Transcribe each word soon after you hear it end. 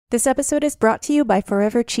This episode is brought to you by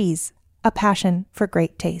Forever Cheese, a passion for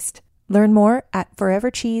great taste. Learn more at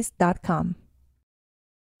forevercheese.com.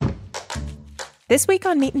 This week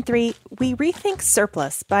on Meat and Three, we rethink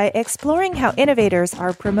surplus by exploring how innovators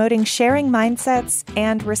are promoting sharing mindsets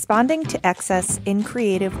and responding to excess in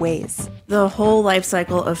creative ways. The whole life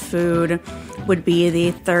cycle of food would be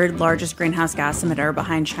the third largest greenhouse gas emitter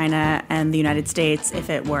behind China and the United States if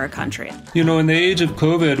it were a country. You know, in the age of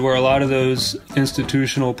COVID, where a lot of those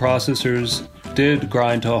institutional processors did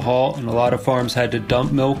grind to a halt and a lot of farms had to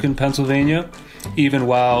dump milk in Pennsylvania, even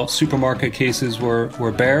while supermarket cases were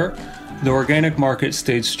bare, the organic market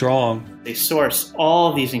stayed strong. They source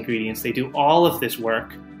all of these ingredients, they do all of this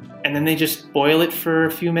work, and then they just boil it for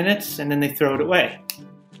a few minutes and then they throw it away.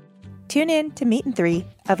 Tune in to Meat and Three,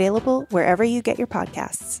 available wherever you get your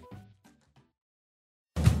podcasts.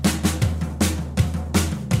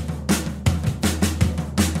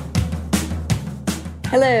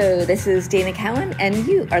 Hello, this is Dana Cowan, and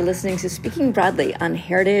you are listening to Speaking Broadly on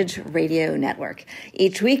Heritage Radio Network.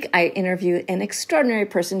 Each week, I interview an extraordinary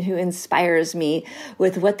person who inspires me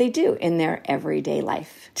with what they do in their everyday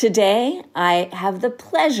life. Today, I have the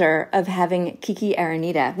pleasure of having Kiki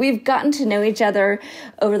Araneta. We've gotten to know each other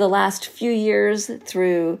over the last few years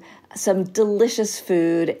through some delicious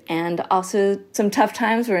food and also some tough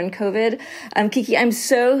times. We're in COVID. Kiki, I'm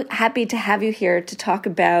so happy to have you here to talk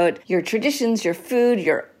about your traditions, your food,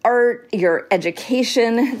 your art, your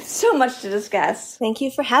education. So much to discuss. Thank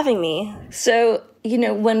you for having me. So, you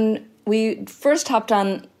know, when we first hopped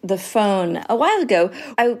on the phone a while ago,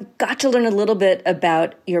 I got to learn a little bit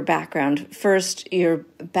about your background. First, your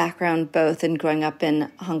background both in growing up in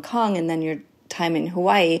Hong Kong and then your time in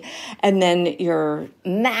Hawaii, and then your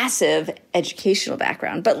massive educational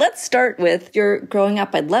background. But let's start with your growing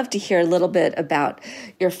up. I'd love to hear a little bit about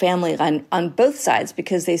your family on both sides,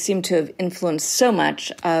 because they seem to have influenced so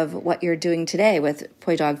much of what you're doing today with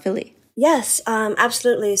Poi Dog Philly. Yes,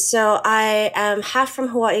 absolutely. So I am half from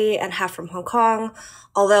Hawaii and half from Hong Kong,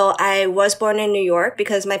 although I was born in New York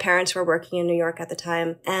because my parents were working in New York at the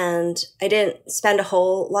time. And I didn't spend a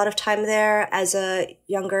whole lot of time there as a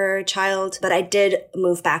younger child, but I did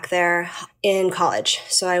move back there in college.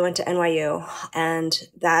 So I went to NYU, and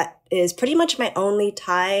that is pretty much my only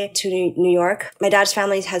tie to New York. My dad's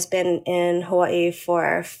family has been in Hawaii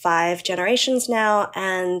for 5 generations now,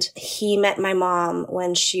 and he met my mom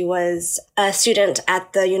when she was a student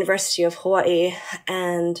at the University of Hawaii,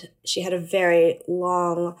 and she had a very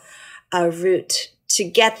long route to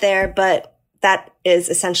get there, but that is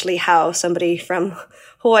essentially how somebody from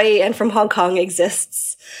Hawaii and from Hong Kong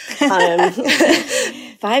exists.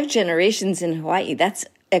 5 generations in Hawaii, that's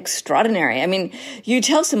extraordinary. I mean, you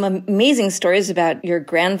tell some amazing stories about your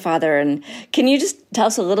grandfather, and can you just tell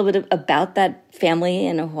us a little bit about that family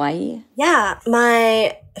in Hawaii? Yeah,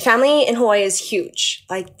 my family in Hawaii is huge.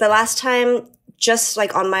 Like the last time, just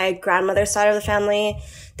like on my grandmother's side of the family,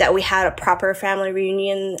 that we had a proper family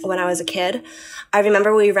reunion when I was a kid, I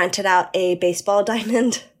remember we rented out a baseball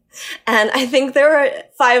diamond. And I think there were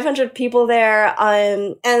 500 people there.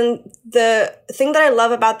 And the thing that I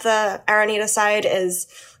love about the Araneta side is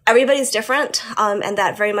everybody's different. And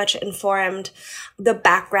that very much informed the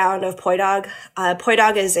background of Poi Dog. Poi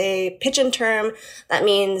Dog is a pidgin term that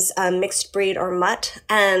means mixed breed or mutt.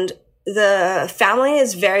 And the family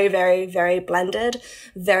is very, very, very blended,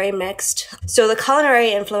 very mixed. So the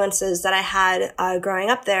culinary influences that I had growing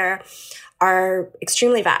up there are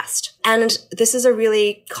extremely vast. And this is a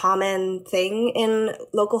really common thing in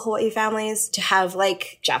local Hawaii families to have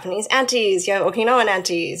like Japanese aunties, you have Okinawan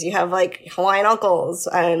aunties, you have like Hawaiian uncles,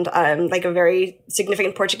 and like a very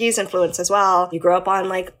significant Portuguese influence as well. You grow up on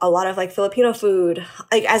like a lot of like Filipino food.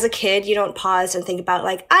 Like as a kid, you don't pause and think about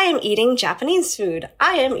like, I am eating Japanese food.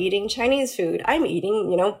 I am eating Chinese food. I'm eating,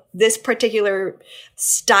 you know, this particular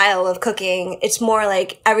style of cooking. It's more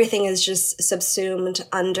like everything is just subsumed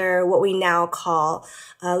under what we now call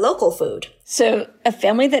local food. So a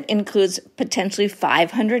family that includes potentially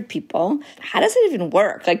 500 people, how does it even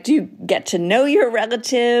work? Like, do you get to know your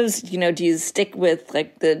relatives? You know, do you stick with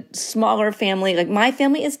like the smaller family? Like my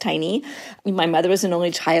family is tiny. My mother was an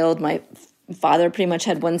only child. My father pretty much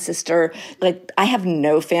had one sister. Like I have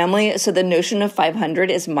no family. So the notion of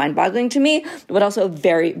 500 is mind-boggling to me, but also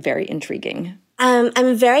very, very intriguing.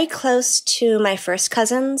 I'm very close to my first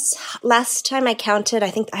cousins. Last time I counted, I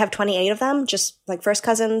think I have 28 of them, just like first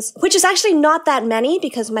cousins, which is actually not that many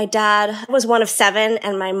because my dad was one of 7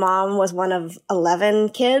 and my mom was one of 11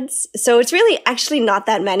 kids. So it's really actually not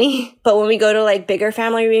that many. But when we go to like bigger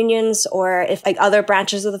family reunions or if like other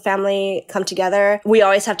branches of the family come together, we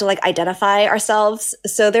always have to like identify ourselves.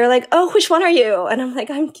 So they're like, oh, which one are you? And I'm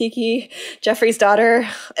like, I'm Kiki, Jeffrey's daughter.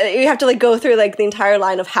 You have to like go through like the entire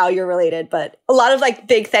line of how you're related. But a lot of like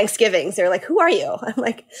big Thanksgivings, they're like, who are you? I'm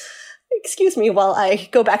like, excuse me while I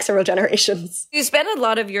go back several generations. You spent a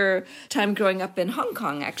lot of your time growing up in Hong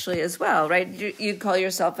Kong, actually, as well, right? You call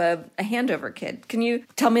yourself a handover kid. Can you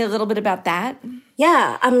tell me a little bit about that?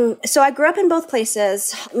 Yeah. So I grew up in both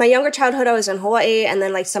places. My younger childhood, I was in Hawaii, and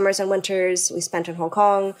then like summers and winters we spent in Hong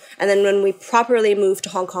Kong. And then when we properly moved to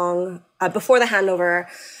Hong Kong, before the handover,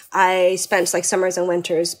 I spent like summers and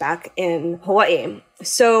winters back in Hawaii.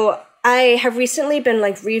 So I have recently been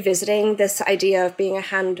like revisiting this idea of being a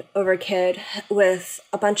handover kid with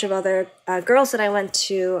a bunch of other girls that I went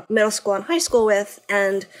to middle school and high school with.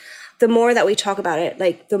 And the more that we talk about it,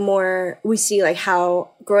 like the more we see like how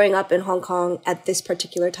growing up in Hong Kong at this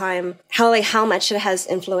particular time, how much it has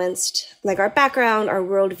influenced like our background, our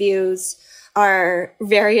worldviews, our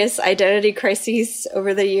various identity crises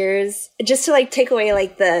over the years. Just to like take away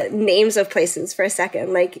like the names of places for a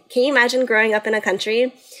second. Like, can you imagine growing up in a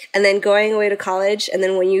country and then going away to college, and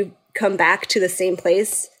then when you come back to the same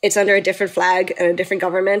place, it's under a different flag and a different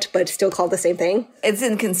government, but still called the same thing? It's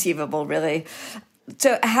inconceivable, really.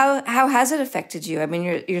 So how has it affected you? I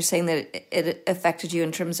mean, you're saying that it affected you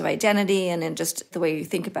in terms of identity and in just the way you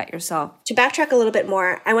think about yourself. To backtrack a little bit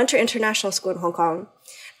more, I went to international school in Hong Kong.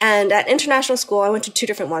 And at international school, I went to 2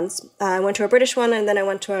 different ones. I went to a British one and then I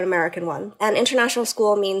went to an American one. And international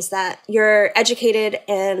school means that you're educated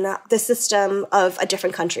in the system of a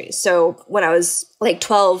different country. So when I was like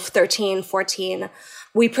 12, 13, 14,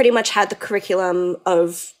 we pretty much had the curriculum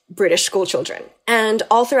of British school children. And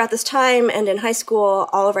all throughout this time and in high school,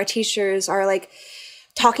 all of our teachers are like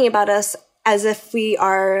talking about us as if we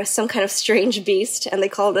are some kind of strange beast, and they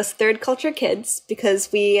called us third culture kids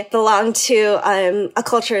because we belong to a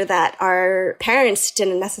culture that our parents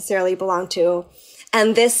didn't necessarily belong to.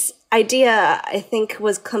 And this idea, I think,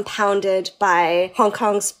 was compounded by Hong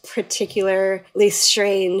Kong's particularly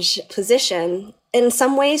strange position. In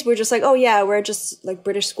some ways, we're just like, oh yeah, we're just like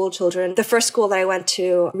British school children. The first school that I went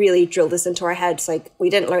to really drilled this into our heads. Like, we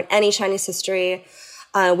didn't learn any Chinese history.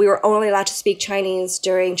 We were only allowed to speak Chinese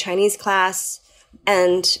during Chinese class,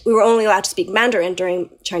 and we were only allowed to speak Mandarin during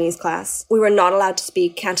Chinese class. We were not allowed to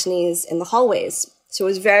speak Cantonese in the hallways. So it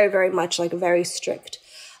was very, very much like a very strict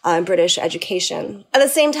British education. At the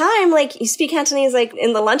same time, like, you speak Cantonese like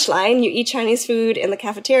in the lunch line, you eat Chinese food in the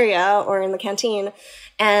cafeteria or in the canteen,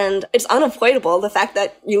 and it's unavoidable, the fact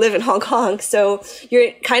that you live in Hong Kong. So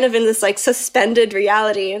you're kind of in this like suspended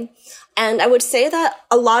reality. And I would say that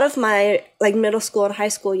a lot of my like middle school and high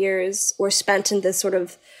school years were spent in this sort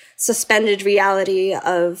of suspended reality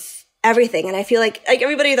of everything. And I feel like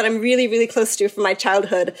everybody that I'm really, really close to from my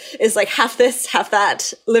childhood is like half this, half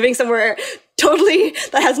that, living somewhere totally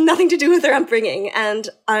that has nothing to do with their upbringing. And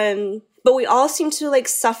but we all seem to like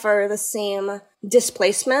suffer the same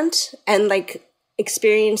displacement and like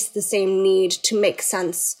experience the same need to make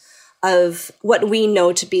sense of what we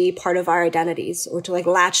know to be part of our identities, or to like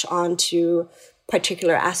latch on to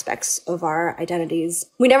particular aspects of our identities.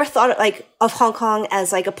 We never thought like of Hong Kong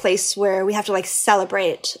as like a place where we have to like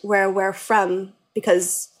celebrate where we're from,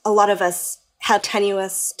 because a lot of us have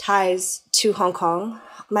tenuous ties to Hong Kong,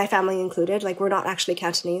 my family included. Like, we're not actually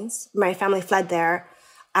Cantonese. My family fled there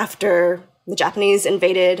after the Japanese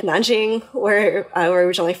invaded Nanjing, where we're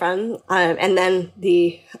originally from, and then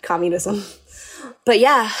the communism. But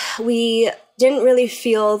yeah, we didn't really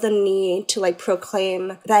feel the need to like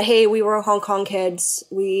proclaim that, hey, we were Hong Kong kids.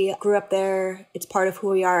 We grew up there. It's part of who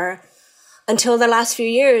we are. Until the last few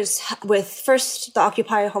years, with first the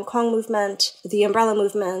Occupy Hong Kong movement, the Umbrella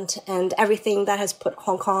movement, and everything that has put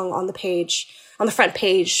Hong Kong on the front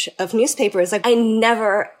page of newspapers. Like, I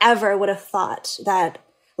never, ever would have thought that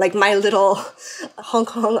like my little Hong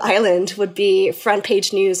Kong island would be front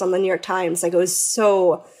page news on the New York Times. Like, it was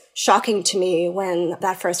so shocking to me when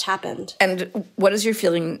that first happened. And what is your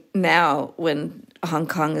feeling now when Hong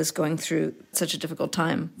Kong is going through such a difficult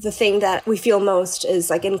time? The thing that we feel most is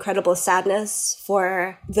like incredible sadness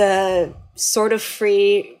for the sort of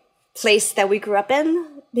free place that we grew up in,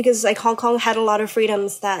 because like Hong Kong had a lot of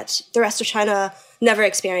freedoms that the rest of China never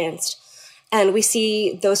experienced. And we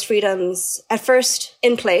see those freedoms at first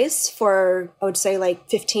in place for, I would say, like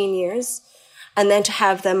 15 years. and then to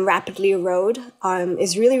have them rapidly erode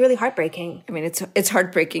is really, really heartbreaking. I mean, it's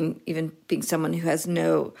heartbreaking even being someone who has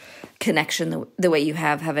no connection the way you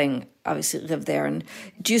have, having obviously lived there. And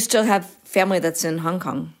do you still have family that's in Hong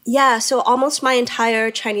Kong? Yeah, so almost my entire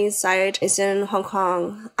Chinese side is in Hong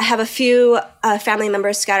Kong. I have a few family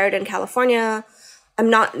members scattered in California. I'm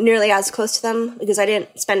not nearly as close to them because I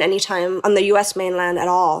didn't spend any time on the U.S. mainland at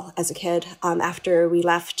all as a kid after we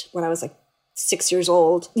left when I was like 6 years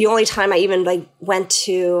old. The only time I even went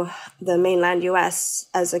to the mainland U.S.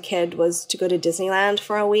 as a kid was to go to Disneyland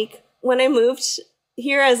for a week. When I moved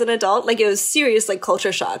here as an adult, it was serious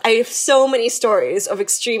culture shock. I have so many stories of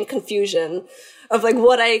extreme confusion of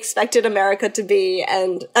what I expected America to be.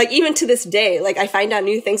 And even to this day, I find out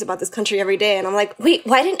new things about this country every day. And I'm like, wait,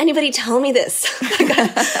 why didn't anybody tell me this?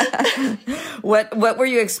 What were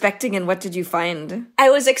you expecting and what did you find? I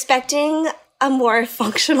was expecting a more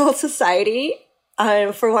functional society,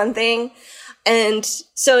 for one thing. And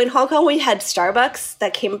so in Hong Kong, we had Starbucks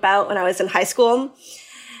that came about when I was in high school.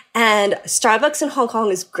 And Starbucks in Hong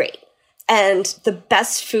Kong is great. And the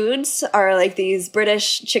best foods are these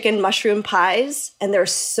British chicken mushroom pies. And they're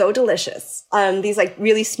so delicious. These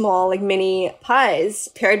really small, mini pies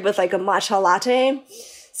paired with a matcha latte.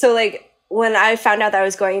 So when I found out that I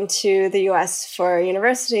was going to the US for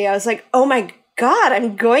university, I was like, oh my God,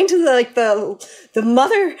 I'm going to the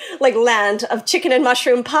mother land of chicken and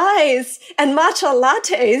mushroom pies and matcha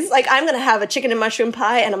lattes. I'm going to have a chicken and mushroom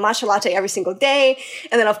pie and a matcha latte every single day.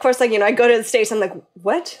 And then of course, I go to the States, I'm like,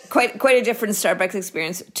 what? Quite a different Starbucks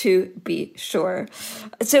experience, to be sure.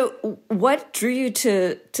 So what drew you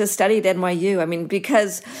to study at NYU? I mean,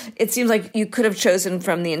 because it seems like you could have chosen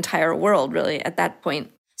from the entire world really at that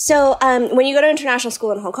point. So when you go to international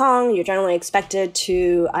school in Hong Kong, you're generally expected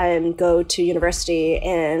to go to university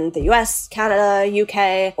in the US, Canada,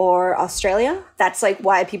 UK, or Australia. That's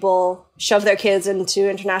why people shove their kids into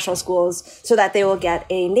international schools so that they will get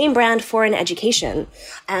a name brand foreign education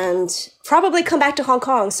and probably come back to Hong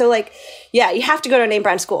Kong. So yeah, you have to go to a name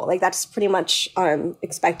brand school. That's pretty much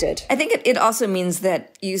expected. I think it also means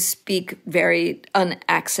that you speak very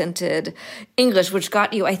unaccented English, which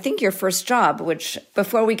got you, I think, your first job, which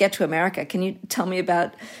before we get to America, can you tell me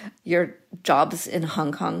about your jobs in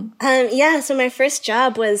Hong Kong? Yeah, so my first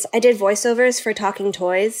job was I did voiceovers for talking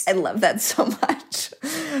toys. I love that so much.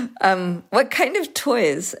 What kind of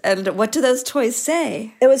toys and what do those toys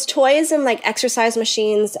say? It was toys and exercise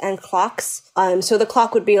machines and clocks. So the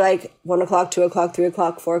clock would be 1 o'clock, 2 o'clock, 3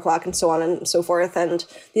 o'clock, 4 o'clock, and so on and so forth. And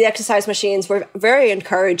the exercise machines were very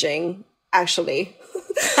encouraging, actually.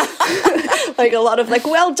 A lot of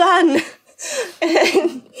well done.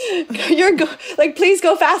 And please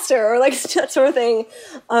go faster, or that sort of thing.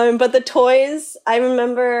 But the toys, I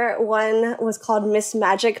remember one was called Miss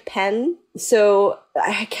Magic Pen. So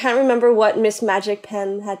I can't remember what Miss Magic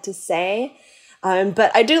Pen had to say.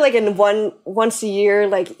 But I do in once a year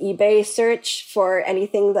eBay search for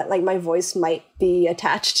anything that my voice might be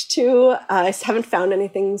attached to. I haven't found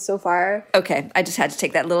anything so far. Okay, I just had to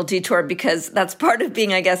take that little detour because that's part of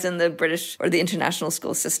being, I guess, in the British or the international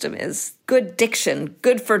school system is good diction,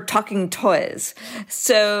 good for talking toys.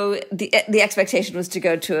 So the expectation was to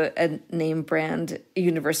go to a name brand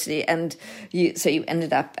university, and you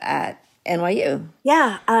ended up at NYU.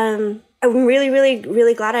 Yeah. I'm really, really,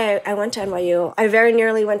 really glad I went to NYU. I very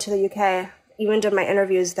nearly went to the UK, even did my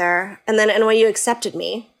interviews there. And then NYU accepted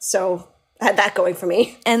me. So I had that going for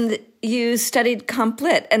me. And you studied Comp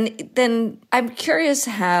Lit. And then I'm curious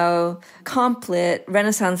how Comp Lit,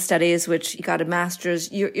 Renaissance Studies, which you got a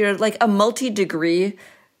master's, you're a multi-degree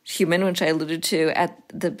human, which I alluded to at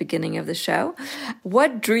the beginning of the show.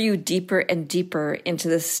 What drew you deeper and deeper into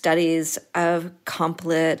the studies of Comp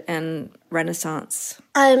Lit and Renaissance?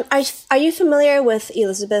 Are you familiar with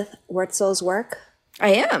Elizabeth Wurtzel's work?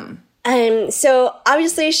 I am. So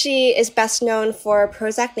obviously she is best known for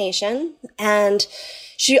Prozac Nation, and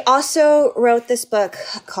she also wrote this book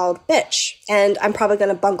called Bitch, and I'm probably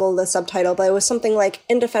going to bungle the subtitle, but it was something like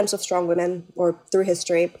In Defense of Strong Women or Through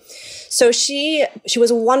History. So she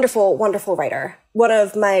was a wonderful, wonderful writer. One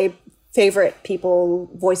of my favorite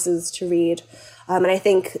voices to read. And I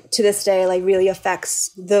think to this day, really affects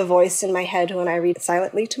the voice in my head when I read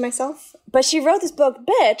silently to myself. But she wrote this book,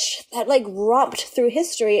 Bitch, that romped through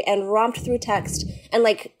history and romped through text and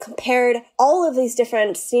compared all of these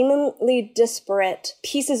different seemingly disparate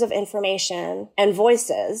pieces of information and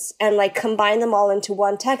voices and combined them all into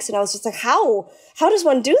one text. And I was just how does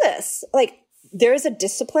one do this? There is a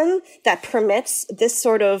discipline that permits this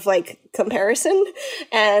sort of comparison.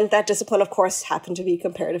 And that discipline, of course, happened to be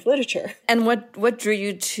comparative literature. And what drew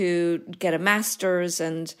you to get a master's,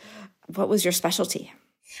 and what was your specialty?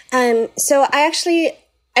 So I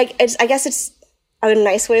guess it's a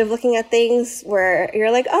nice way of looking at things where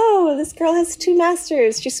you're like, oh, this girl has 2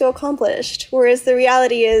 masters. She's so accomplished. Whereas the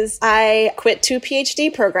reality is I quit 2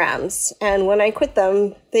 PhD programs. And when I quit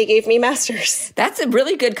them, they gave me masters. That's a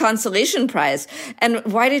really good consolation prize. And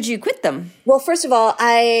why did you quit them? Well, first of all,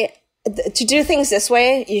 to do things this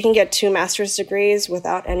way, you can get 2 master's degrees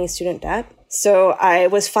without any student debt. So I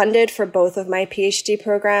was funded for both of my PhD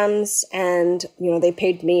programs, and, they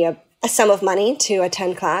paid me a sum of money to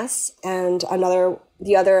attend class, and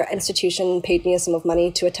the other institution paid me a sum of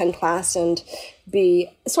money to attend class and be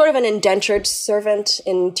sort of an indentured servant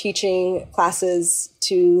in teaching classes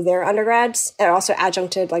to their undergrads, and also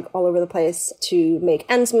adjuncted all over the place to make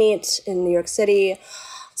ends meet in New York City.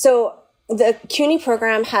 So the CUNY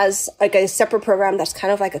program has a separate program that's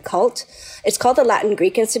kind of like a cult. It's called the Latin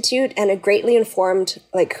Greek Institute, and it greatly informed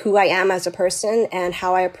who I am as a person and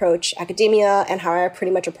how I approach academia and how I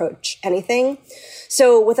pretty much approach anything.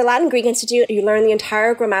 So with the Latin Greek Institute, you learn the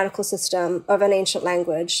entire grammatical system of an ancient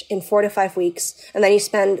language in 4 to 5 weeks, and then you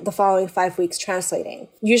spend the following 5 weeks translating.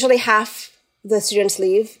 Usually half the students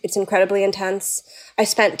leave. It's incredibly intense. I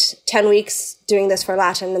spent 10 weeks doing this for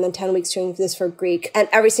Latin and then 10 weeks doing this for Greek. And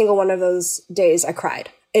every single one of those days I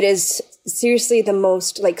cried. It is seriously the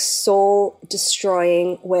most soul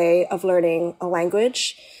destroying way of learning a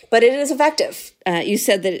language, but it is effective. You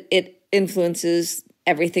said that it influences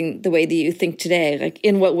everything the way that you think today.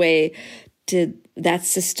 In what way did that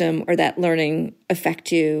system or that learning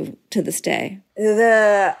affect you to this day?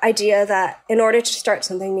 The idea that in order to start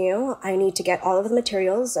something new, I need to get all of the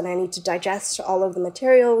materials and I need to digest all of the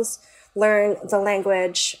materials, learn the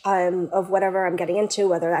language of whatever I'm getting into,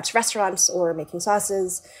 whether that's restaurants or making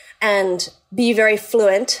sauces, and be very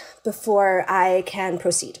fluent before I can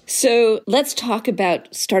proceed. So let's talk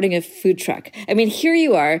about starting a food truck. I mean, here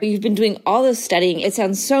you are. You've been doing all this studying. It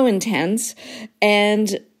sounds so intense.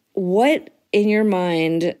 And what in your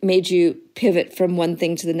mind made you pivot from one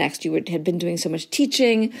thing to the next? You had been doing so much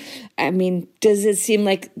teaching. I mean, does it seem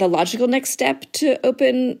like the logical next step to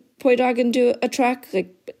open Poi Dog and do a truck?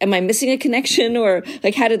 Am I missing a connection, or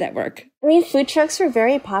how did that work? I mean, food trucks were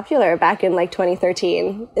very popular back in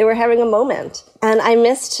 2013. They were having a moment, and I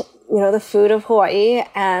missed, the food of Hawaii.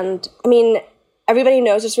 And I mean, everybody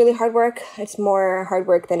knows it's really hard work. It's more hard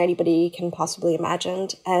work than anybody can possibly imagine.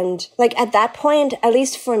 And at that point, at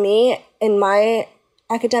least for me, in my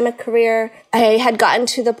academic career, I had gotten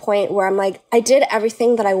to the point where I'm I did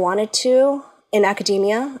everything that I wanted to in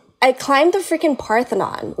academia. I climbed the freaking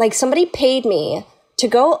Parthenon. Somebody paid me to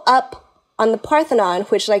go up on the Parthenon,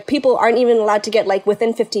 which people aren't even allowed to get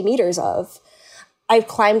within 50 meters of. I've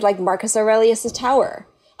climbed Marcus Aurelius' tower.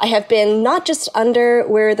 I have been not just under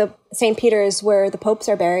where the St. Peter's, where the popes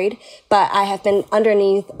are buried, but I have been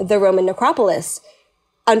underneath the Roman necropolis,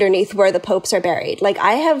 underneath where the popes are buried.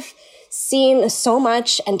 I have seen so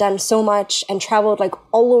much and done so much and traveled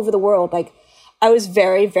all over the world. I was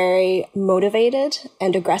very, very motivated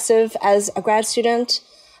and aggressive as a grad student.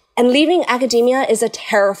 And leaving academia is a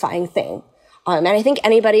terrifying thing. And I think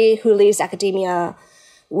anybody who leaves academia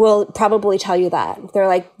will probably tell you that.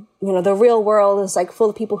 They're the real world is full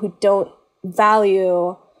of people who don't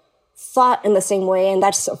value thought in the same way. And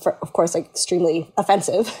that's, of course, extremely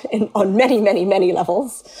offensive on many, many, many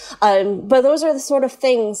levels. But those are the sort of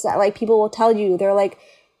things that people will tell you. They're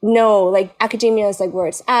no, academia is where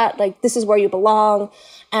it's at. This is where you belong.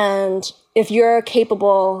 And if you're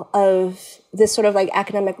capable of this sort of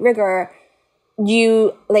academic rigor,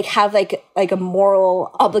 you have a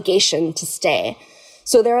moral obligation to stay.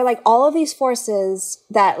 So there are all of these forces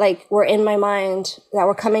that were in my mind that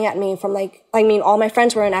were coming at me from all my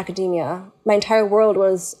friends were in academia. My entire world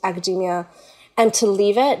was academia. And to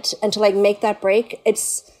leave it and to make that break,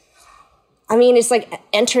 it's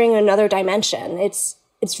entering another dimension.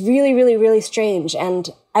 It's really, really, really strange. And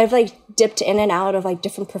I've dipped in and out of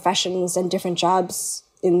different professions and different jobs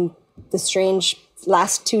in the strange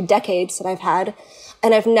last 2 decades that I've had.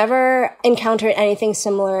 And I've never encountered anything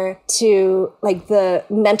similar to the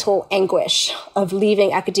mental anguish of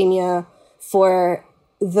leaving academia for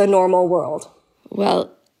the normal world.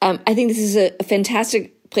 Well, I think this is a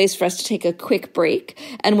fantastic place for us to take a quick break.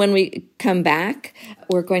 And when we come back,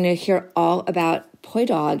 we're going to hear all about Poi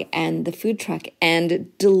Dog and the food truck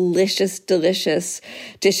and delicious, delicious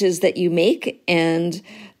dishes that you make and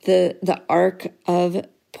the arc of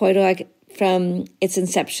Poi Dog from its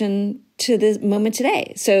inception to the moment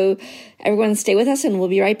today. So everyone stay with us and we'll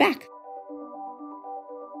be right back.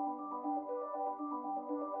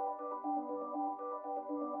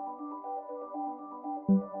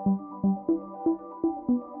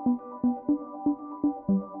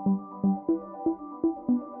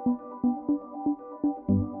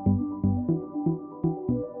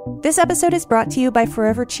 This episode is brought to you by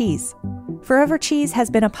Forever Cheese. Forever Cheese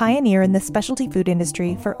has been a pioneer in the specialty food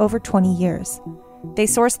industry for over 20 years. They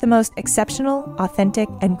source the most exceptional, authentic,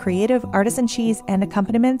 and creative artisan cheese and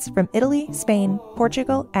accompaniments from Italy, Spain,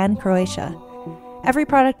 Portugal, and Croatia. Every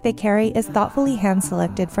product they carry is thoughtfully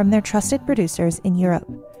hand-selected from their trusted producers in Europe.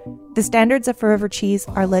 The standards of Forever Cheese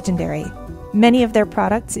are legendary. Many of their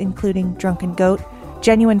products, including Drunken Goat,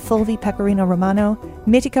 genuine Fulvi Pecorino Romano,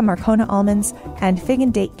 Mitica Marcona almonds, and fig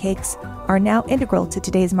and date cakes, are now integral to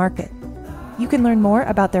today's market. You can learn more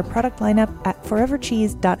about their product lineup at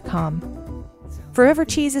forevercheese.com. Forever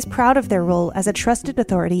Cheese is proud of their role as a trusted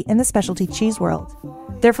authority in the specialty cheese world.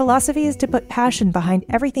 Their philosophy is to put passion behind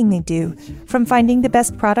everything they do, from finding the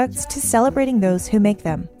best products to celebrating those who make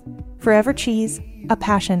them. Forever Cheese, a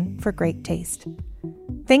passion for great taste.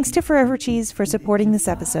 Thanks to Forever Cheese for supporting this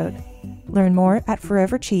episode. Learn more at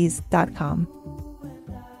forevercheese.com.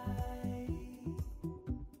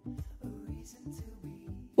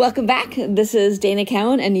 Welcome back. This is Dana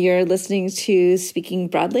Cowan, and you're listening to Speaking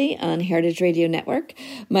Broadly on Heritage Radio Network.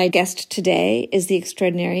 My guest today is the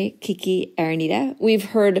extraordinary Kiki Araneta. We've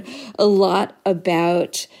heard a lot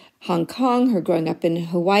about Hong Kong, her growing up in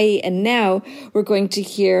Hawaii, and now we're going to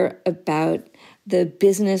hear about the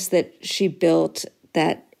business that she built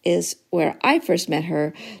that is where I first met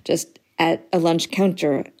her, just at a lunch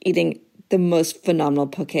counter eating the most phenomenal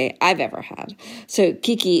poke I've ever had. So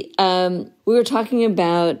Kiki, we were talking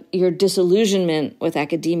about your disillusionment with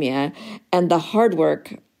academia and the hard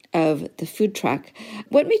work of the food truck.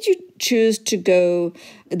 What made you choose to go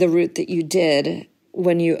the route that you did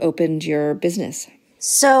when you opened your business?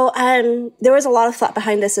 So there was a lot of thought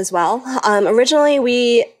behind this as well. Originally,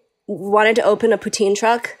 we wanted to open a poutine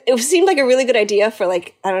truck. It seemed like a really good idea for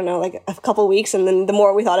like a couple weeks. And then the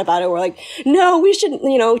more we thought about it, we're like, no, we should,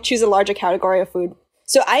 choose a larger category of food.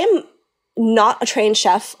 So I am not a trained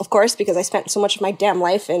chef, of course, because I spent so much of my damn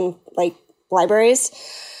life in like libraries.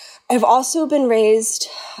 I've also been raised,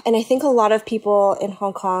 and I think a lot of people in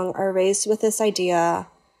Hong Kong are raised with this idea,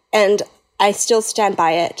 and I still stand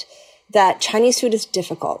by it, that Chinese food is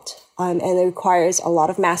difficult and it requires a lot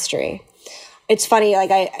of mastery. It's funny,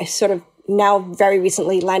 like I sort of now very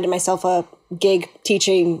recently landed myself a gig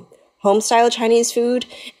teaching home-style Chinese food.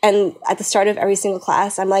 And at the start of every single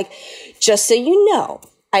class, I'm like, just so you know,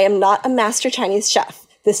 I am not a master Chinese chef.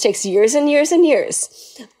 This takes years and years and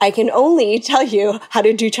years. I can only tell you how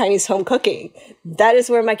to do Chinese home cooking. That is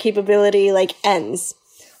where my capability ends.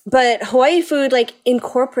 But Hawaii food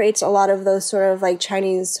incorporates a lot of those sort of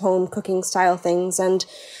Chinese home cooking style things and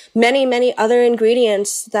many, many other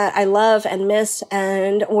ingredients that I love and miss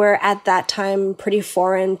and were at that time pretty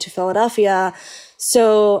foreign to Philadelphia.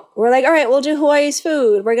 So we're like, all right, we'll do Hawaii's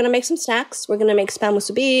food. We're going to make some snacks. We're going to make spam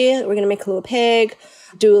musubi. We're going to make kalua pig,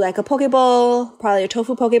 do a poke bowl, probably a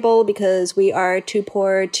tofu poke bowl because we are too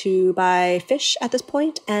poor to buy fish at this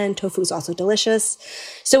point, and tofu is also delicious.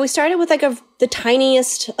 So we started with the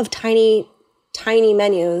tiniest of tiny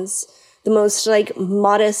menus, the most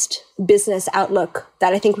modest business outlook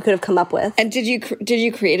that I think we could have come up with. And did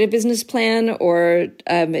you create a business plan, or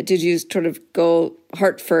did you sort of go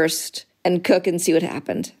heart first and cook and see what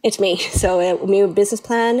happened? It's me. So we made a business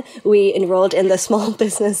plan. We enrolled in the Small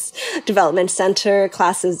Business Development Center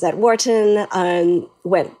classes at Wharton,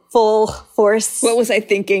 went full force. What was I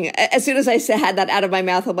thinking? As soon as I had that out of my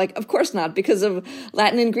mouth, I'm like, of course not, because of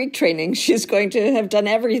Latin and Greek training. She's going to have done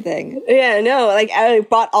everything. Yeah, no, I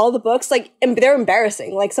bought all the books, and they're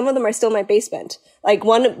embarrassing. Some of them are still in my basement.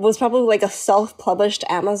 One was probably a self-published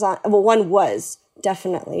Amazon, well, one was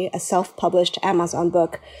definitely a self-published Amazon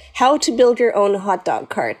book, How to Build Your Own Hot Dog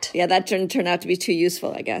Cart. Yeah, that didn't turn out to be too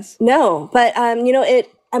useful, I guess. No, but,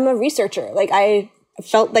 I'm a researcher. I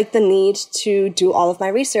felt the need to do all of my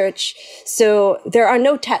research. So there are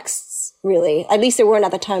no texts, really. At least there weren't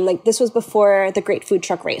at the time. This was before the Great Food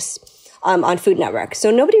Truck Race on Food Network.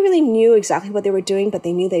 So nobody really knew exactly what they were doing, but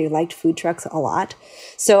they knew they liked food trucks a lot.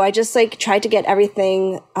 So I just tried to get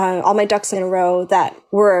everything, all my ducks in a row that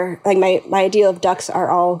were my idea of ducks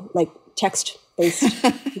are all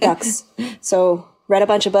text-based ducks. So read a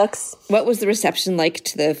bunch of books. What was the reception like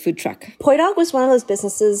to the food truck? Poi Dog was one of those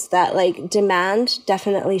businesses that demand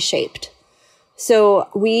definitely shaped. So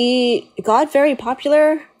we got very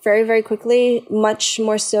popular very, very quickly, much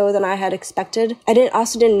more so than I had expected. I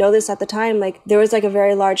also didn't know this at the time. There was a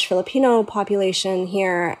very large Filipino population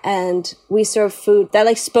here, and we served food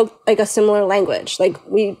that spoke a similar language.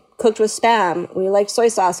 We cooked with Spam. We liked soy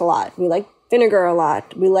sauce a lot. We liked vinegar a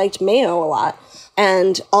lot. We liked mayo a lot.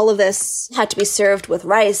 And all of this had to be served with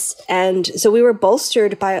rice. And so we were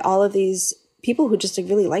bolstered by all of these people who just like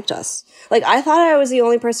really liked us. Like I thought I was the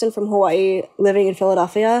only person from Hawaii living in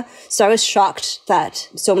Philadelphia. So I was shocked that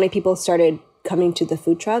so many people started coming to the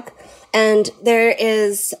food truck. And there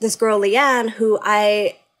is this girl, Leanne, who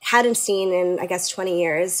I hadn't seen in, I guess, 20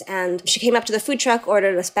 years. And she came up to the food truck,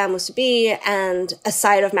 ordered a spam musubi and a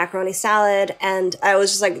side of macaroni salad. And I was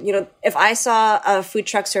just like, if I saw a food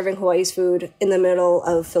truck serving Hawaii's food in the middle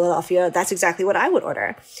of Philadelphia, that's exactly what I would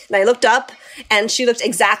order. And I looked up and she looked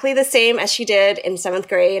exactly the same as she did in 7th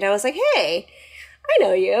grade. And I was like, hey, I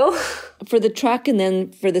know you. For the truck and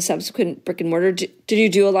then for the subsequent brick and mortar, did you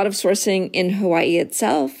do a lot of sourcing in Hawaii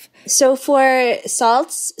itself? So for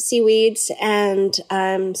salts, seaweeds, and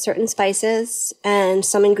certain spices and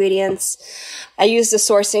some ingredients, I use the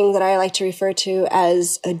sourcing that I like to refer to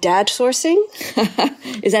as a dad sourcing.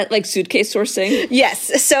 Is that like suitcase sourcing?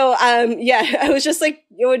 Yes. So I was just like,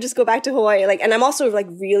 you would just go back to Hawaii. And I'm also like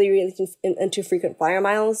really, really into frequent flyer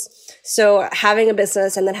miles. So having a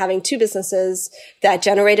business and then having 2 businesses that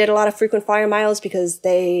generated a lot of frequent flyer miles because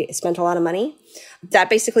they spent a lot of money.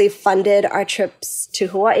 That basically funded our trips to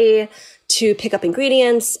Hawaii to pick up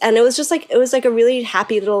ingredients. And it was like a really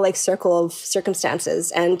happy little like circle of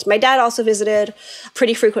circumstances. And my dad also visited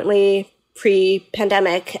pretty frequently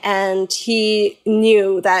pre-pandemic. And he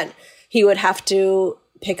knew that he would have to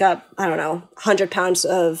pick up, 100 pounds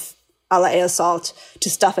of Ala'ea salt to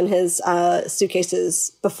stuff in his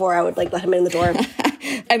suitcases before I would like let him in the door.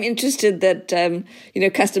 I'm interested that,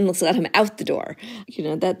 Customs let him out the door.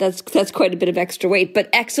 That's quite a bit of extra weight, but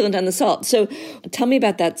excellent on the salt. So tell me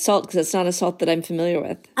about that salt, because it's not a salt that I'm familiar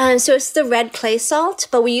with. So it's the red clay salt,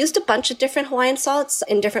 but we used a bunch of different Hawaiian salts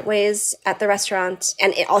in different ways at the restaurant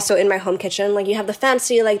and also in my home kitchen. Like you have the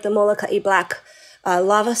fancy, like the Molokai black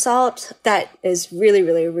lava salt that is really,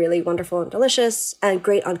 really, really wonderful and delicious and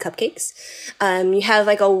great on cupcakes. You have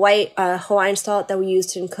like a white Hawaiian salt that we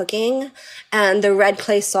used in cooking, and the red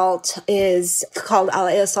clay salt is called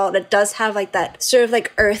Ala'ea salt. It does have like that sort of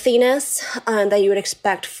like earthiness that you would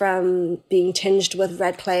expect from being tinged with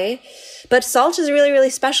red clay. But salt is really,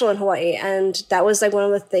 really special in Hawaii, and that was like one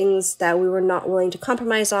of the things that we were not willing to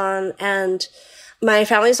compromise on. And my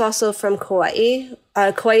family's also from Kauai.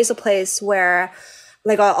 Kauai is a place where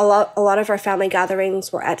like a lot of our family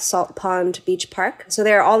gatherings were at Salt Pond Beach Park. So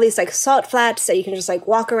there are all these like salt flats that you can just like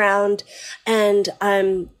walk around. And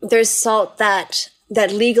there's salt that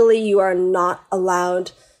legally you are not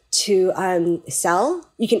allowed to sell.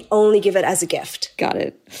 You can only give it as a gift. Got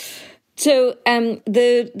it. So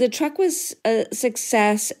the truck was a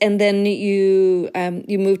success, and then you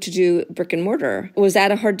moved to do brick and mortar. Was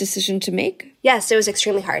that a hard decision to make? Yes, it was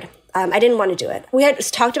extremely hard. I didn't want to do it. We had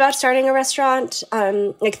talked about starting a restaurant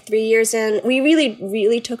like 3 years in. We really,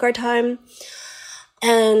 really took our time.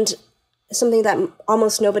 And something that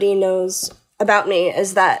almost nobody knows about me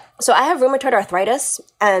is that, so I have rheumatoid arthritis,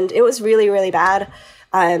 and it was really, really bad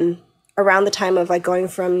around the time of like going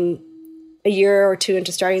from a year or 2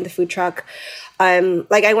 into starting the food truck.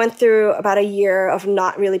 Like I went through about a year of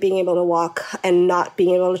not really being able to walk and not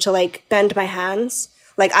being able to like bend my hands.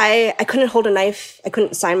 Like I couldn't hold a knife. I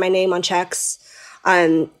couldn't sign my name on checks.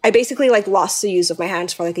 I basically like lost the use of my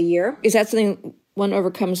hands for like a year. Is that something one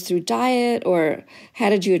overcomes through diet, or how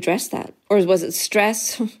did you address that? Or was it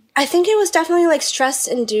stress? I think it was definitely like stress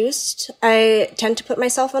induced. I tend to put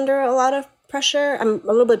myself under a lot of pressure. I'm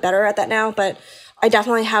a little bit better at that now, but I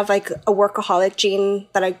definitely have like a workaholic gene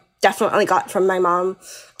that I definitely got from my mom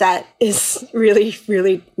that is really,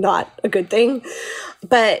 really not a good thing.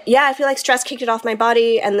 But yeah, I feel like stress kicked it off my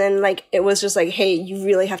body. And then like, it was just like, hey, you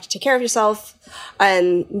really have to take care of yourself.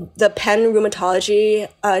 And the Penn Rheumatology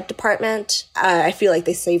department, I feel like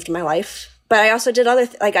they saved my life. But I also did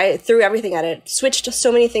I threw everything at it, switched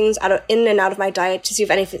so many things in and out of my diet to see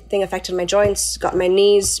if anything affected my joints, got my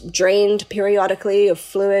knees drained periodically of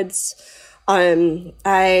fluids.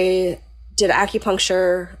 I did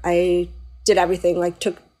acupuncture. I did everything, like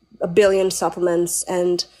took a billion supplements,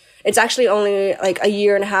 and it's actually only like a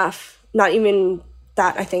year and a half, not even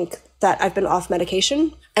that, I think, that I've been off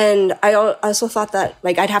medication. And I also thought that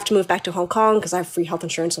like I'd have to move back to Hong Kong because I have free health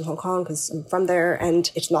insurance in Hong Kong because I'm from there and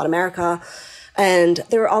it's not America. And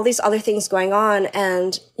there were all these other things going on,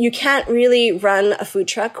 and you can't really run a food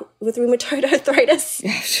truck with rheumatoid arthritis.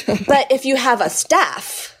 But if you have a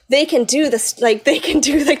staff, they can do this, like they can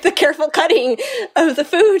do like the careful cutting of the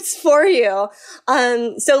foods for you.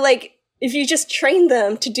 So like if you just train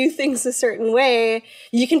them to do things a certain way,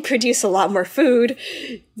 you can produce a lot more food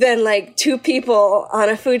than like 2 people on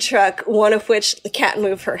a food truck, one of which can't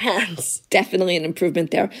move her hands. Definitely an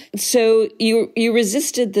improvement there. So you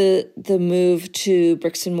resisted the move to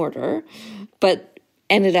bricks and mortar, but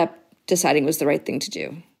ended up deciding was the right thing to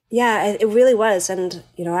do. Yeah, it really was. And,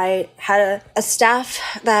 I had a staff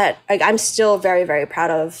that I'm still very, very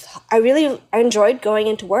proud of. I enjoyed going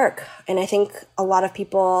into work. And I think a lot of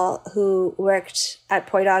people who worked at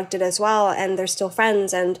Poi Dog did as well. And they're still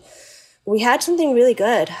friends. And we had something really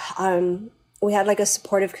good. We had a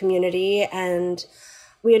supportive community, and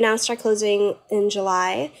we announced our closing in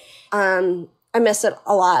July. I miss it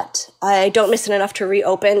a lot. I don't miss it enough to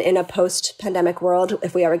reopen in a post-pandemic world,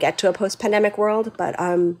 if we ever get to a post-pandemic world. But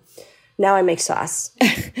now I make sauce.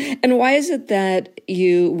 And why is it that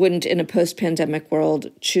you wouldn't, in a post-pandemic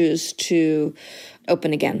world, choose to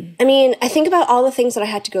open again? I mean, I think about all the things that I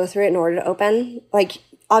had to go through in order to open.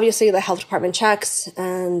 Obviously, the health department checks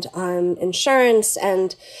and insurance.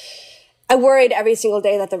 And I worried every single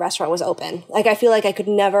day that the restaurant was open. I feel like I could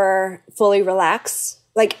never fully relax.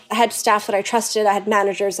 I had staff that I trusted, I had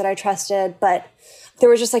managers that I trusted, but there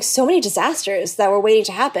were just so many disasters that were waiting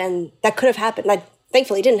to happen that could have happened.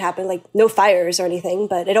 Thankfully didn't happen, no fires or anything,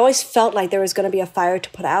 but it always felt like there was going to be a fire to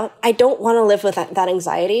put out. I don't want to live with that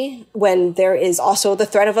anxiety when there is also the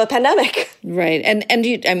threat of a pandemic. Right. And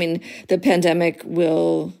the pandemic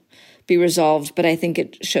will be resolved, but I think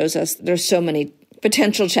it shows us there's so many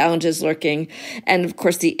potential challenges lurking. And of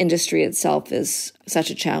course, the industry itself is such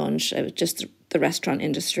a challenge, just the restaurant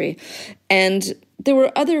industry. And there were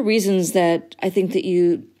other reasons that I think that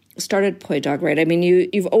you started Poi Dog, right? I mean,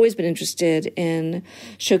 you've always been interested in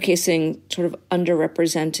showcasing sort of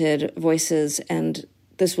underrepresented voices, and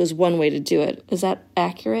this was one way to do it. Is that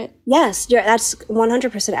accurate? Yes, that's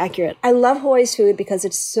 100% accurate. I love Hawaii's food because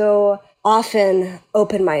it's so often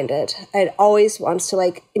open-minded. It always wants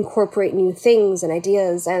to incorporate new things and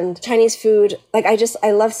ideas. And Chinese food,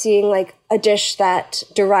 I love seeing a dish that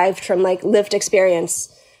derived from lived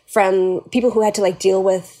experience from people who had to deal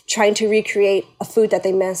with trying to recreate a food that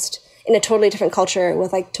they missed in a totally different culture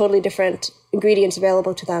with totally different ingredients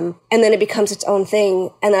available to them. And then it becomes its own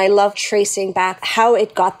thing. And I love tracing back how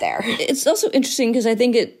it got there. It's also interesting because I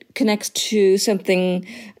think it connects to something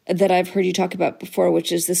that I've heard you talk about before,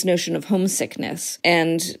 which is this notion of homesickness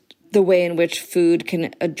and the way in which food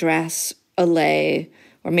can address, allay,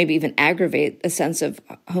 or maybe even aggravate a sense of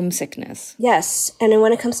homesickness. Yes. And then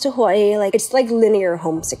when it comes to Hawaii, it's linear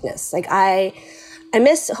homesickness. I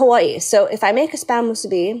miss Hawaii. So if I make a spam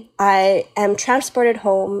musubi, I am transported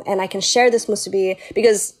home and I can share this musubi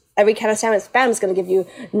because every can of spam is going to give you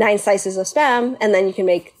 9 slices of spam, and then you can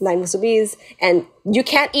make 9 musubis, and you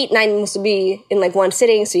can't eat 9 musubi in one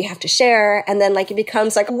sitting, so you have to share. And then it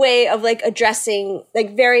becomes a way of addressing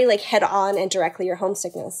very head on and directly your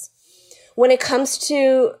homesickness. When it comes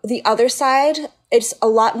to the other side, it's a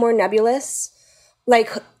lot more nebulous.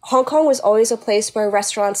 Hong Kong was always a place where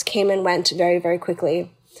restaurants came and went very, very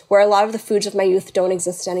quickly, where a lot of the foods of my youth don't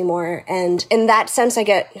exist anymore. And in that sense, I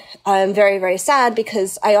get very, very sad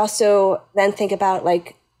because I also then think about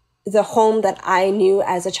the home that I knew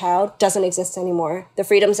as a child doesn't exist anymore. The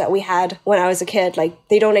freedoms that we had when I was a kid,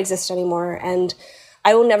 they don't exist anymore. And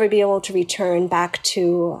I will never be able to return back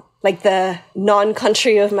to the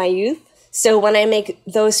non-country of my youth. So when I make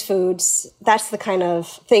those foods, that's the kind of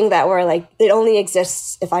thing that we're it only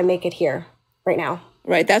exists if I make it here right now.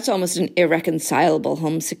 Right. That's almost an irreconcilable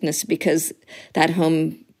homesickness because that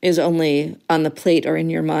home is only on the plate or in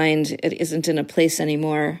your mind. It isn't in a place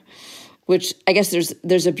anymore, which I guess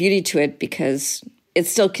there's a beauty to it because it's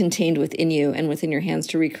still contained within you and within your hands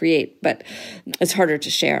to recreate, but it's harder to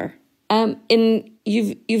share.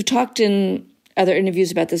 You've talked in other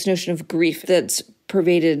interviews about this notion of grief that's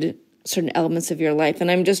pervaded certain elements of your life. And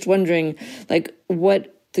I'm just wondering,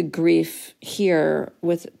 what the grief here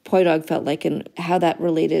with Poi Dog felt like and how that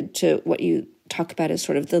related to what you talk about as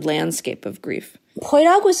sort of the landscape of grief. Poi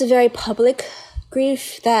Dog was a very public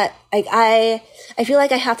grief that I feel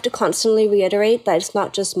like I have to constantly reiterate that it's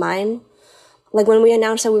not just mine. When we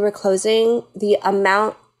announced that we were closing, the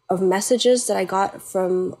amount of messages that I got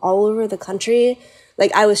from all over the country,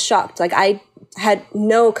 I was shocked. I had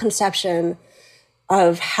no conception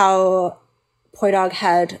of how Poi Dog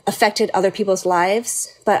had affected other people's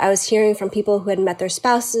lives, but I was hearing from people who had met their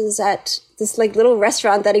spouses at this little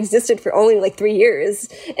restaurant that existed for only 3 years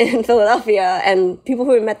in Philadelphia, and people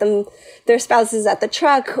who had met their spouses at the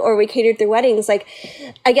truck, or we catered their weddings.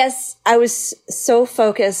 I guess I was so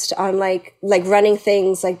focused on running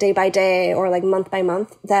things day by day or month by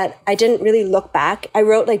month that I didn't really look back. I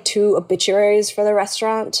wrote 2 obituaries for the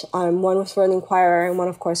restaurant. One was for the Inquirer, and one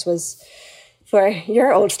of course was for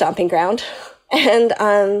your old stomping ground. And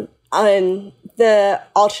on the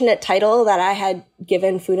alternate title that I had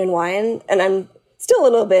given Food and Wine, and I'm still a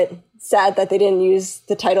little bit sad that they didn't use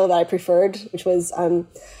the title that I preferred, which was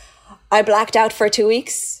I blacked out for 2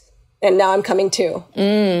 weeks. and now I'm coming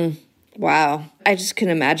to. Wow. I just can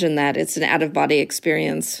imagine that. It's an out-of-body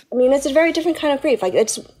experience. I mean, it's a very different kind of grief. Like,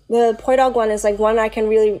 it's the Poi Dog one is like one I can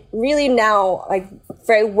really, really now like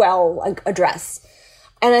very well like address.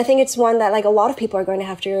 And I think it's one that like a lot of people are going to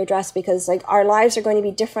have to address because like our lives are going to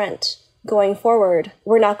be different going forward.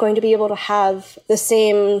 We're not going to be able to have the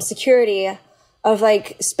same security of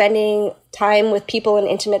like spending time with people in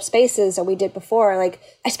intimate spaces that we did before. Like,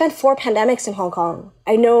 I spent 4 pandemics in Hong Kong.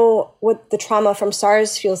 I know what the trauma from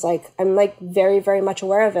SARS feels like. I'm like very, very much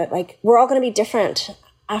aware of it. Like, we're all going to be different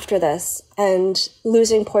after this, and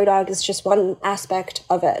losing Poi Dog is just one aspect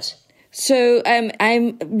of it. So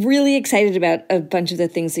I'm really excited about a bunch of the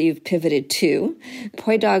things that you've pivoted to.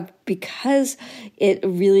 Poi Dog, because it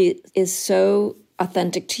really is so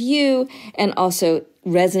authentic to you and also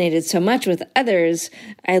resonated so much with others.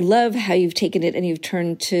 I love how you've taken it and you've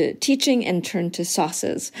turned to teaching and turned to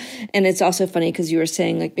sauces. And it's also funny because you were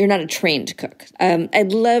saying like you're not a trained cook.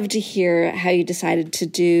 I'd love to hear how you decided to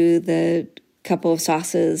do the couple of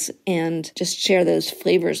sauces and just share those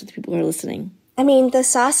flavors with people who are listening. I mean, the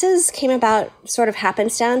sauces came about sort of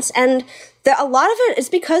happenstance, and a lot of it is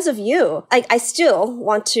because of you. Like, I still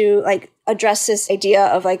want to like address this idea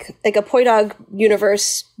of like a Poi Dog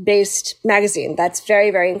universe-based magazine that's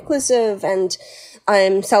very, very inclusive and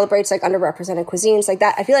celebrates like underrepresented cuisines. Like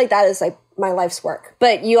that, I feel like that is like my life's work.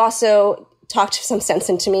 But you also talked some sense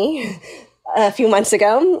into me a few months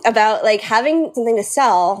ago about like having something to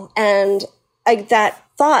sell, and like that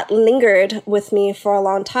thought lingered with me for a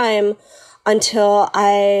long time until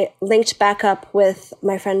I linked back up with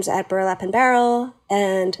my friends at Burlap and Barrel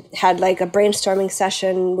and had like a brainstorming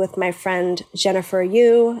session with my friend Jennifer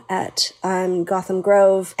Yu at Gotham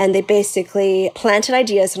Grove. And they basically planted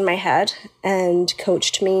ideas in my head and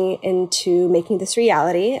coached me into making this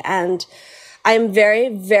reality. And I'm very,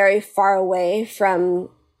 very far away from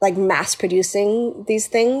like mass producing these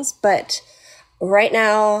things, but right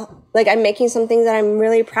now, like, I'm making something that I'm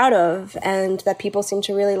really proud of and that people seem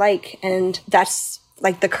to really like. And that's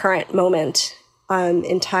like the current moment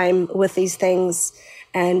in time with these things.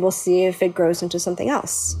 And we'll see if it grows into something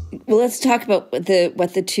else. Well, let's talk about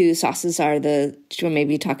what the 2 sauces are. Do you want to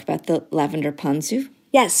maybe talk about the lavender ponzu?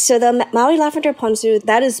 Yes. So the Maui lavender ponzu,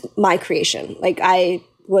 that is my creation. Like, I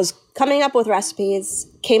was coming up with recipes,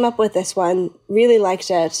 came up with this one, really liked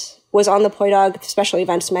it, was on the Poi Dog special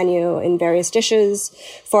events menu in various dishes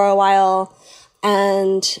for a while.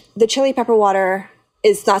 And the chili pepper water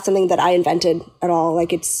is not something that I invented at all.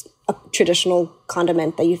 Like, it's a traditional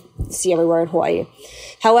condiment that you see everywhere in Hawaii.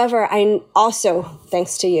 However, I also,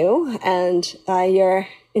 thanks to you and your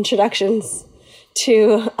introductions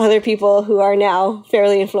to other people who are now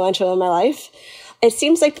fairly influential in my life, it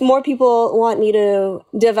seems like more people want me to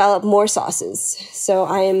develop more sauces. So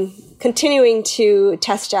I am continuing to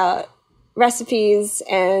test out recipes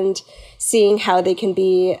and seeing how they can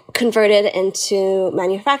be converted into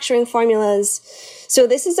manufacturing formulas. So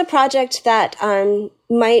this is a project that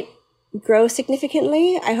might grow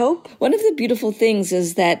significantly, I hope. One of the beautiful things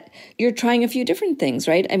is that you're trying a few different things,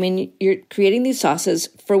 right? I mean, you're creating these sauces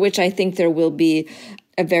for which I think there will be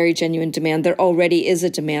a very genuine demand. There already is a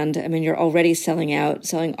demand. I mean, you're already selling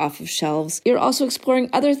off of shelves. You're also exploring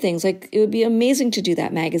other things. Like, it would be amazing to do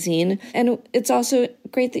that magazine. And it's also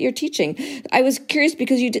great that you're teaching. I was curious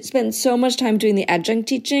because you spent so much time doing the adjunct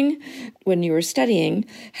teaching when you were studying.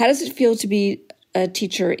 How does it feel to be a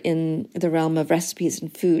teacher in the realm of recipes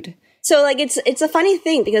and food? So like, it's a funny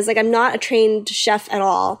thing because like, I'm not a trained chef at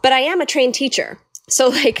all, but I am a trained teacher. So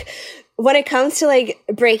like, when it comes to like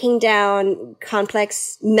breaking down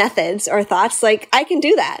complex methods or thoughts, like I can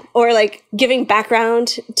do that. Or like giving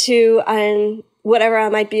background to whatever I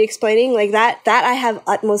might be explaining, like that I have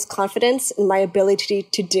utmost confidence in my ability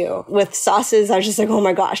to do. With sauces, I was just like, oh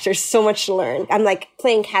my gosh, there's so much to learn. I'm like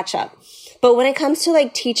playing catch up. But when it comes to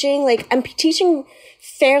like teaching, like I'm teaching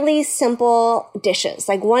fairly simple dishes,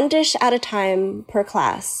 like one dish at a time per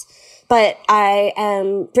class. But I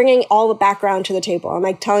am bringing all the background to the table. I'm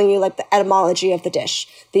like telling you like the etymology of the dish,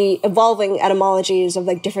 the evolving etymologies of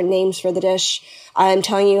like different names for the dish. I'm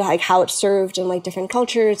telling you like how it's served in like different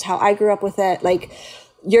cultures, how I grew up with it. Like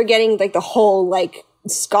you're getting like the whole like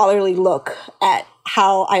scholarly look at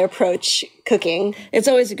how I approach cooking. It's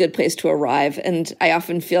always a good place to arrive. And I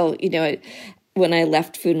often feel, when I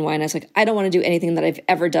left Food and Wine, I was like, I don't want to do anything that I've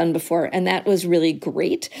ever done before. And that was really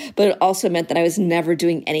great. But it also meant that I was never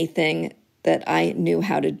doing anything that I knew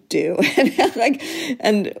how to do.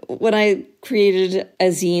 And when I created a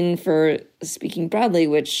zine for Speaking Broadly,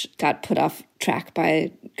 which got put off track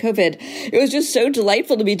by COVID, it was just so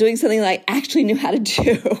delightful to be doing something that I actually knew how to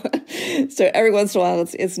do. So every once in a while,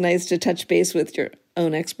 it's nice to touch base with your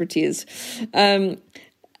own expertise.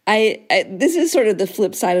 This is sort of the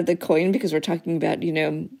flip side of the coin, because we're talking about,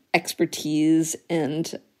 expertise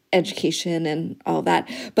and education and all that.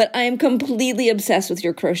 But I am completely obsessed with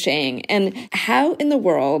your crocheting. And how in the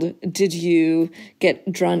world did you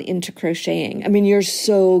get drawn into crocheting? I mean, you're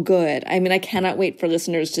so good. I mean, I cannot wait for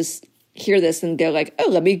listeners to hear this and go like, oh,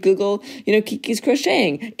 let me Google, Kiki's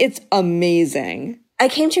crocheting. It's amazing. I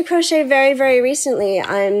came to crochet very, very recently.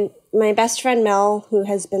 My best friend Mel, who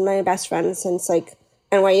has been my best friend since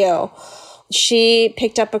NYU, she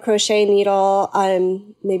picked up a crochet needle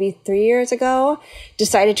maybe 3 years ago,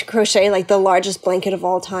 decided to crochet the largest blanket of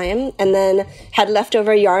all time, and then had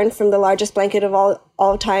leftover yarn from the largest blanket of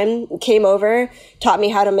all time, came over, taught me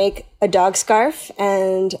how to make a dog scarf,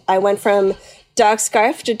 and I went from dog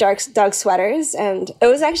scarf to dog sweaters, and it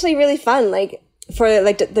was actually really fun. For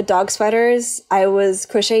the dog sweaters, I was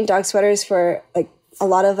crocheting dog sweaters for a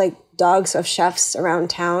lot of dogs of chefs around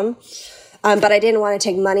town. But I didn't want to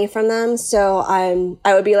take money from them. So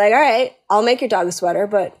I would be like, all right, I'll make your dog a sweater,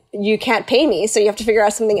 but you can't pay me. So you have to figure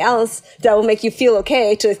out something else that will make you feel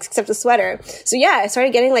okay to accept a sweater. So yeah, I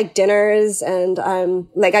started getting dinners, and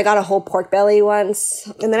I got a whole pork belly once.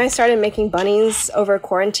 And then I started making bunnies over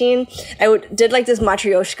quarantine. I did this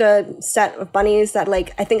Matryoshka set of bunnies that I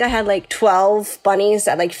think I had 12 bunnies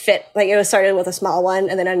that fit. It was started with a small one,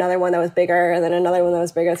 and then another one that was bigger, and then another one that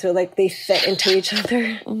was bigger. So they fit into each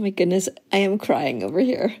other. Oh my goodness, I am crying over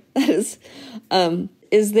here. That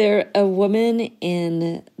is there a woman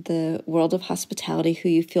in the world of hospitality who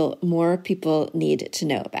you feel more people need to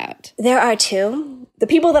know about? There are two. The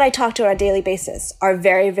people that I talk to on a daily basis are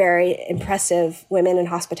very, very impressive women in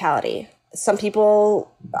hospitality. Some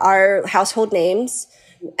people are household names,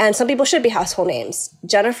 and some people should be household names.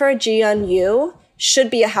 Jennifer Ji-Yeon Yu should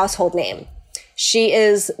be a household name. She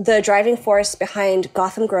is the driving force behind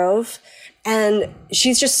Gotham Grove, and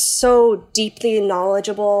she's just so deeply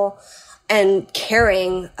knowledgeable and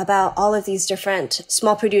caring about all of these different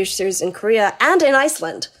small producers in Korea and in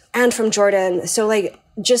Iceland and from Jordan. So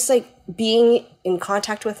being in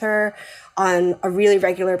contact with her on a really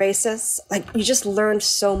regular basis, you just learn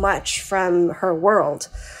so much from her world.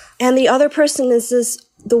 And the other person is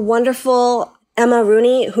the wonderful Emma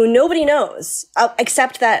Rooney, who nobody knows,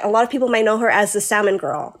 except that a lot of people might know her as the Salmon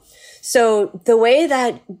Girl. So the way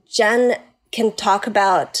that Jen can talk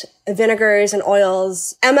about vinegars and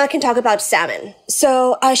oils, Emma can talk about salmon.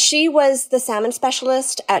 So she was the salmon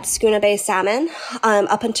specialist at Skuna Bay Salmon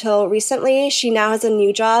up until recently. She now has a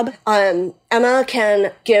new job. Emma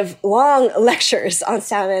can give long lectures on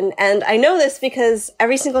salmon, and I know this because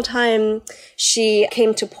every single time she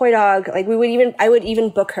came to Poydog, I would even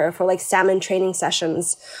book her for salmon training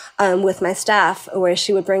sessions with my staff, where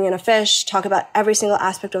she would bring in a fish, talk about every single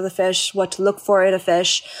aspect of the fish, what to look for in a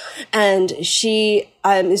fish, and she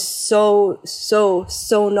is so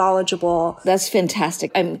knowledgeable. That's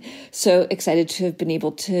fantastic. I'm so excited to have been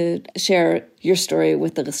able to share your story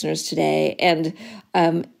with the listeners today. And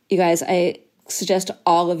you guys, I suggest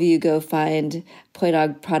all of you go find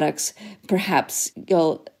Poydog products. Perhaps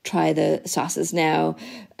you'll try the sauces now,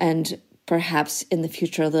 and perhaps in the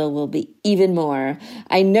future there will be even more.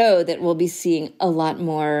 I know that we'll be seeing a lot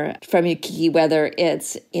more from you, Kiki, whether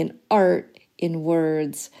it's in art, in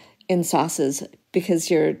words, in sauces,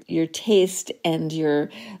 because your taste and your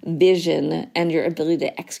vision and your ability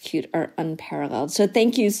to execute are unparalleled. So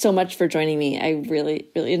thank you so much for joining me. I really,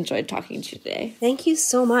 really enjoyed talking to you today. Thank you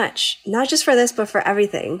so much. Not just for this, but for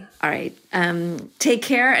everything. All right. Take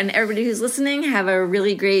care, and everybody who's listening, have a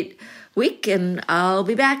really great week, and I'll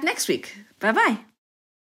be back next week. Bye-bye.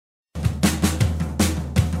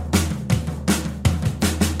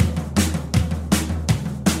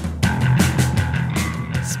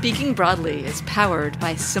 Speaking Broadly is powered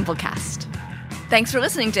by Simplecast. Thanks for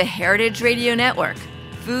listening to Heritage Radio Network,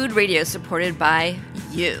 food radio supported by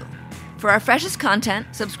you. For our freshest content,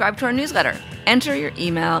 subscribe to our newsletter. Enter your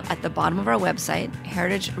email at the bottom of our website,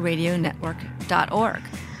 heritageradionetwork.org.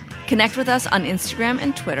 Connect with us on Instagram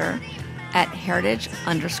and Twitter at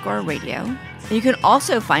heritage_radio. And you can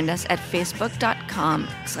also find us at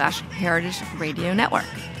facebook.com/Heritage Radio Network.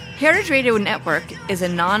 Heritage Radio Network is a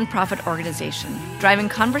nonprofit organization driving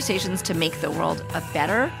conversations to make the world a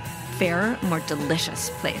better, fairer, more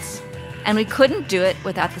delicious place. And we couldn't do it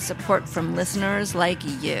without the support from listeners like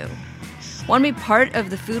you. Want to be part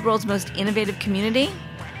of the food world's most innovative community?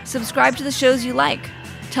 Subscribe to the shows you like.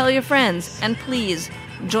 Tell your friends, and please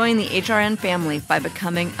join the HRN family by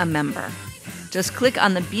becoming a member. Just click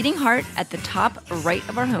on the beating heart at the top right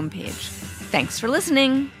of our homepage. Thanks for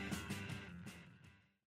listening.